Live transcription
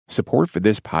Support for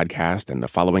this podcast and the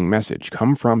following message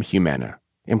come from Humana.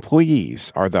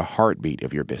 Employees are the heartbeat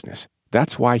of your business.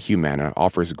 That's why Humana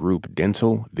offers group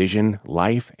dental, vision,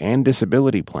 life, and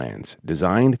disability plans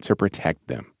designed to protect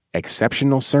them.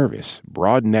 Exceptional service,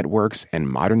 broad networks, and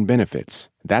modern benefits.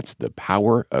 That's the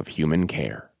power of human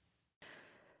care.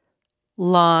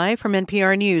 Live from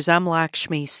NPR News, I'm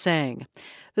Lakshmi Singh.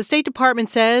 The State Department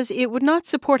says it would not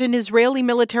support an Israeli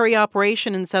military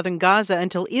operation in southern Gaza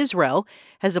until Israel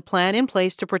has a plan in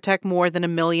place to protect more than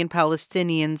 1 million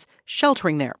Palestinians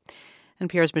sheltering there.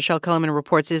 NPR's Michelle Kellerman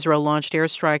reports Israel launched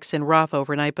airstrikes in Rafah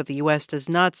overnight, but the U.S. does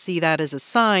not see that as a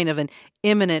sign of an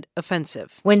imminent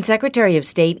offensive. When Secretary of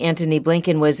State Antony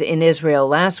Blinken was in Israel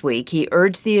last week, he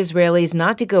urged the Israelis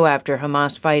not to go after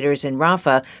Hamas fighters in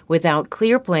Rafah without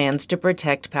clear plans to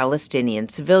protect Palestinian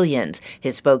civilians.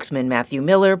 His spokesman, Matthew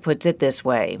Miller, puts it this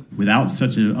way. Without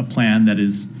such a plan that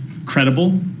is credible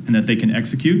and that they can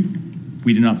execute,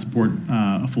 we do not support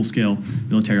a full-scale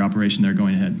military operation there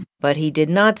going ahead. But he did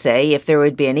not say if there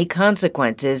would be any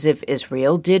consequences if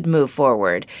Israel did move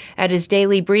forward. At his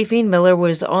daily briefing, Miller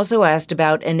was also asked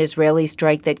about an Israeli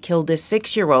strike that killed a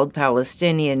 6-year-old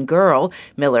Palestinian girl.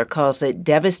 Miller calls it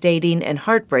devastating and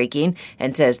heartbreaking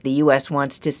and says the U.S.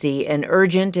 wants to see an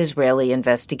urgent Israeli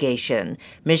investigation.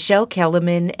 Michelle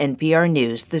Kellerman, NPR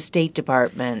News, the State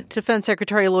Department. Defense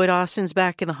Secretary Lloyd Austin's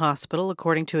back in the hospital,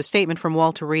 according to a statement from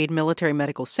Walter Reed Military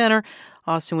Medical Center.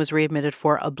 Austin was readmitted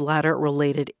for a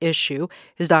bladder-related issue.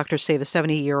 His doctors say the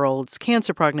 70-year-old's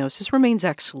cancer prognosis remains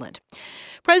excellent.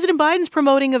 President Biden's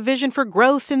promoting a vision for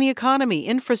growth in the economy,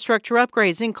 infrastructure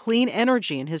upgrades, and clean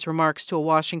energy in his remarks to a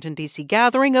Washington, D.C.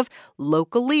 gathering of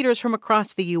local leaders from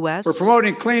across the U.S. We're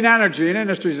promoting clean energy and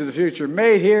industries of the future,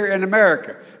 made here in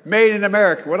America. Made in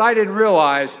America. What I didn't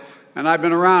realize, and I've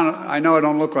been around, I know I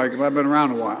don't look like it, but I've been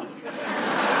around a while.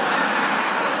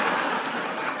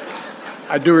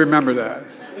 I do remember that.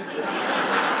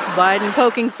 Biden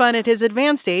poking fun at his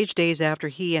advanced age days after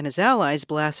he and his allies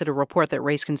blasted a report that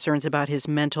raised concerns about his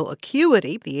mental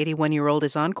acuity. The 81-year-old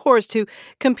is on course to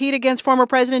compete against former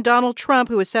President Donald Trump,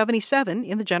 who is 77,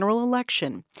 in the general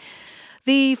election.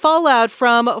 The fallout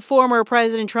from former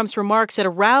President Trump's remarks at a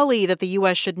rally that the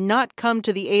U.S. should not come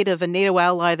to the aid of a NATO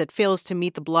ally that fails to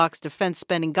meet the bloc's defense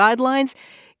spending guidelines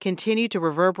continue to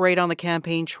reverberate on the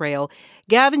campaign trail.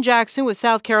 Gavin Jackson with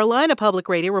South Carolina Public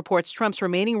Radio reports Trump's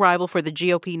remaining rival for the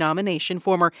GOP nomination,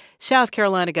 former South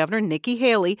Carolina Governor Nikki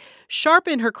Haley,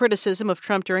 sharpened her criticism of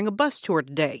Trump during a bus tour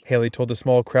today. Haley told a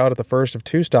small crowd at the first of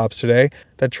 2 stops today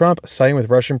that Trump, siding with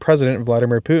Russian President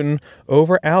Vladimir Putin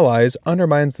over allies,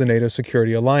 undermines the NATO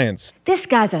security alliance. This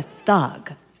guy's a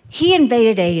thug. He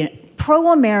invaded a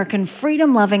pro-American,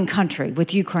 freedom-loving country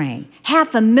with Ukraine.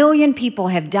 500,000 people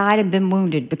have died and been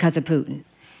wounded because of Putin.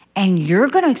 And you're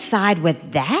going to side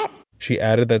with that? She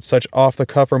added that such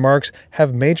off-the-cuff remarks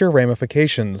have major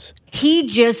ramifications. He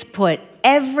just put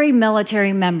every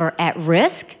military member at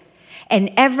risk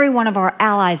and every one of our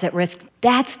allies at risk.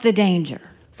 That's the danger.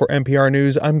 For NPR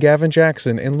News, I'm Gavin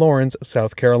Jackson in Lawrence,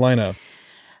 South Carolina.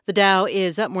 The Dow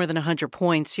is up more than 100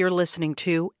 points. You're listening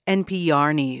to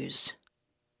NPR News.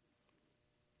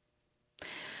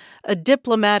 A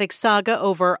diplomatic saga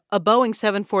over a Boeing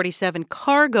 747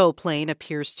 cargo plane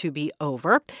appears to be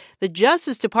over. The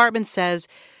Justice Department says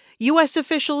U.S.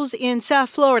 officials in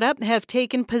South Florida have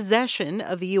taken possession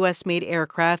of the U.S.-made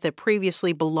aircraft that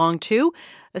previously belonged to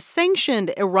a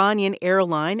sanctioned Iranian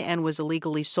airline and was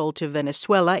illegally sold to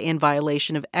Venezuela in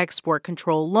violation of export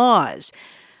control laws.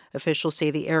 Officials say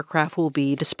the aircraft will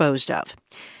be disposed of.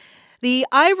 The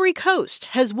Ivory Coast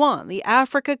has won the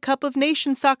Africa Cup of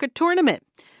Nations soccer tournament.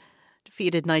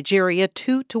 Defeated Nigeria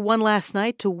 2-1 last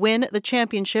night to win the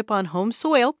championship on home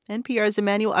soil. NPR's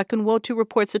Emmanuel Akinwotu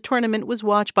reports the tournament was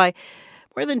watched by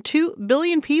more than 2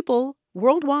 billion people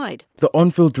worldwide. The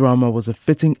on-field drama was a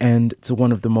fitting end to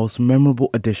one of the most memorable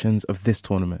editions of this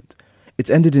tournament. It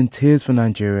ended in tears for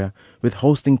Nigeria, with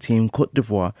hosting team Côte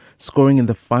d'Ivoire scoring in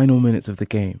the final minutes of the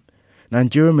game.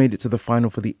 Nigeria made it to the final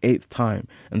for the 8th time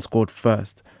and scored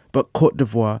first. But Côte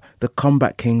d'Ivoire, the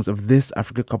comeback kings of this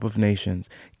Africa Cup of Nations,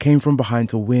 came from behind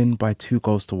to win by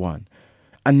 2-1.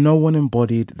 And no one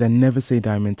embodied their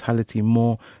never-say-die mentality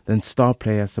more than star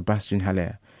player Sébastien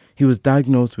Haller. He was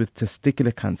diagnosed with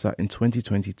testicular cancer in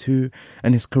 2022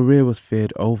 and his career was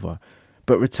feared over,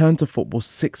 but returned to football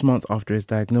 6 months after his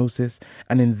diagnosis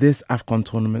and in this AFCON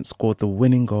tournament scored the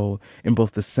winning goal in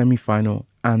both the semi-final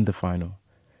and the final.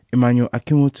 Emmanuel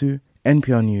Akinwotu,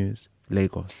 NPR News,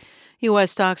 Lagos.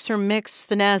 U.S. stocks are mixed.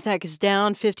 The Nasdaq is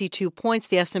down 52 points.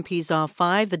 The S&P's off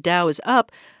 5. The Dow is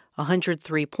up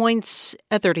 103 points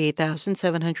at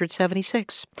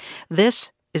 38,776.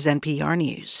 This is NPR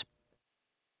News.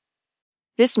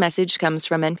 This message comes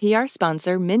from NPR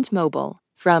sponsor Mint Mobile.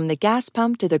 From the gas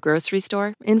pump to the grocery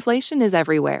store, inflation is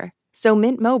everywhere. So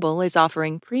Mint Mobile is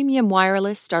offering premium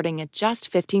wireless starting at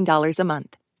just $15 a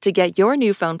month. To get your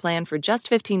new phone plan for just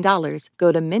 $15,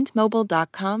 go to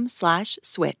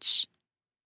mintmobile.com/switch.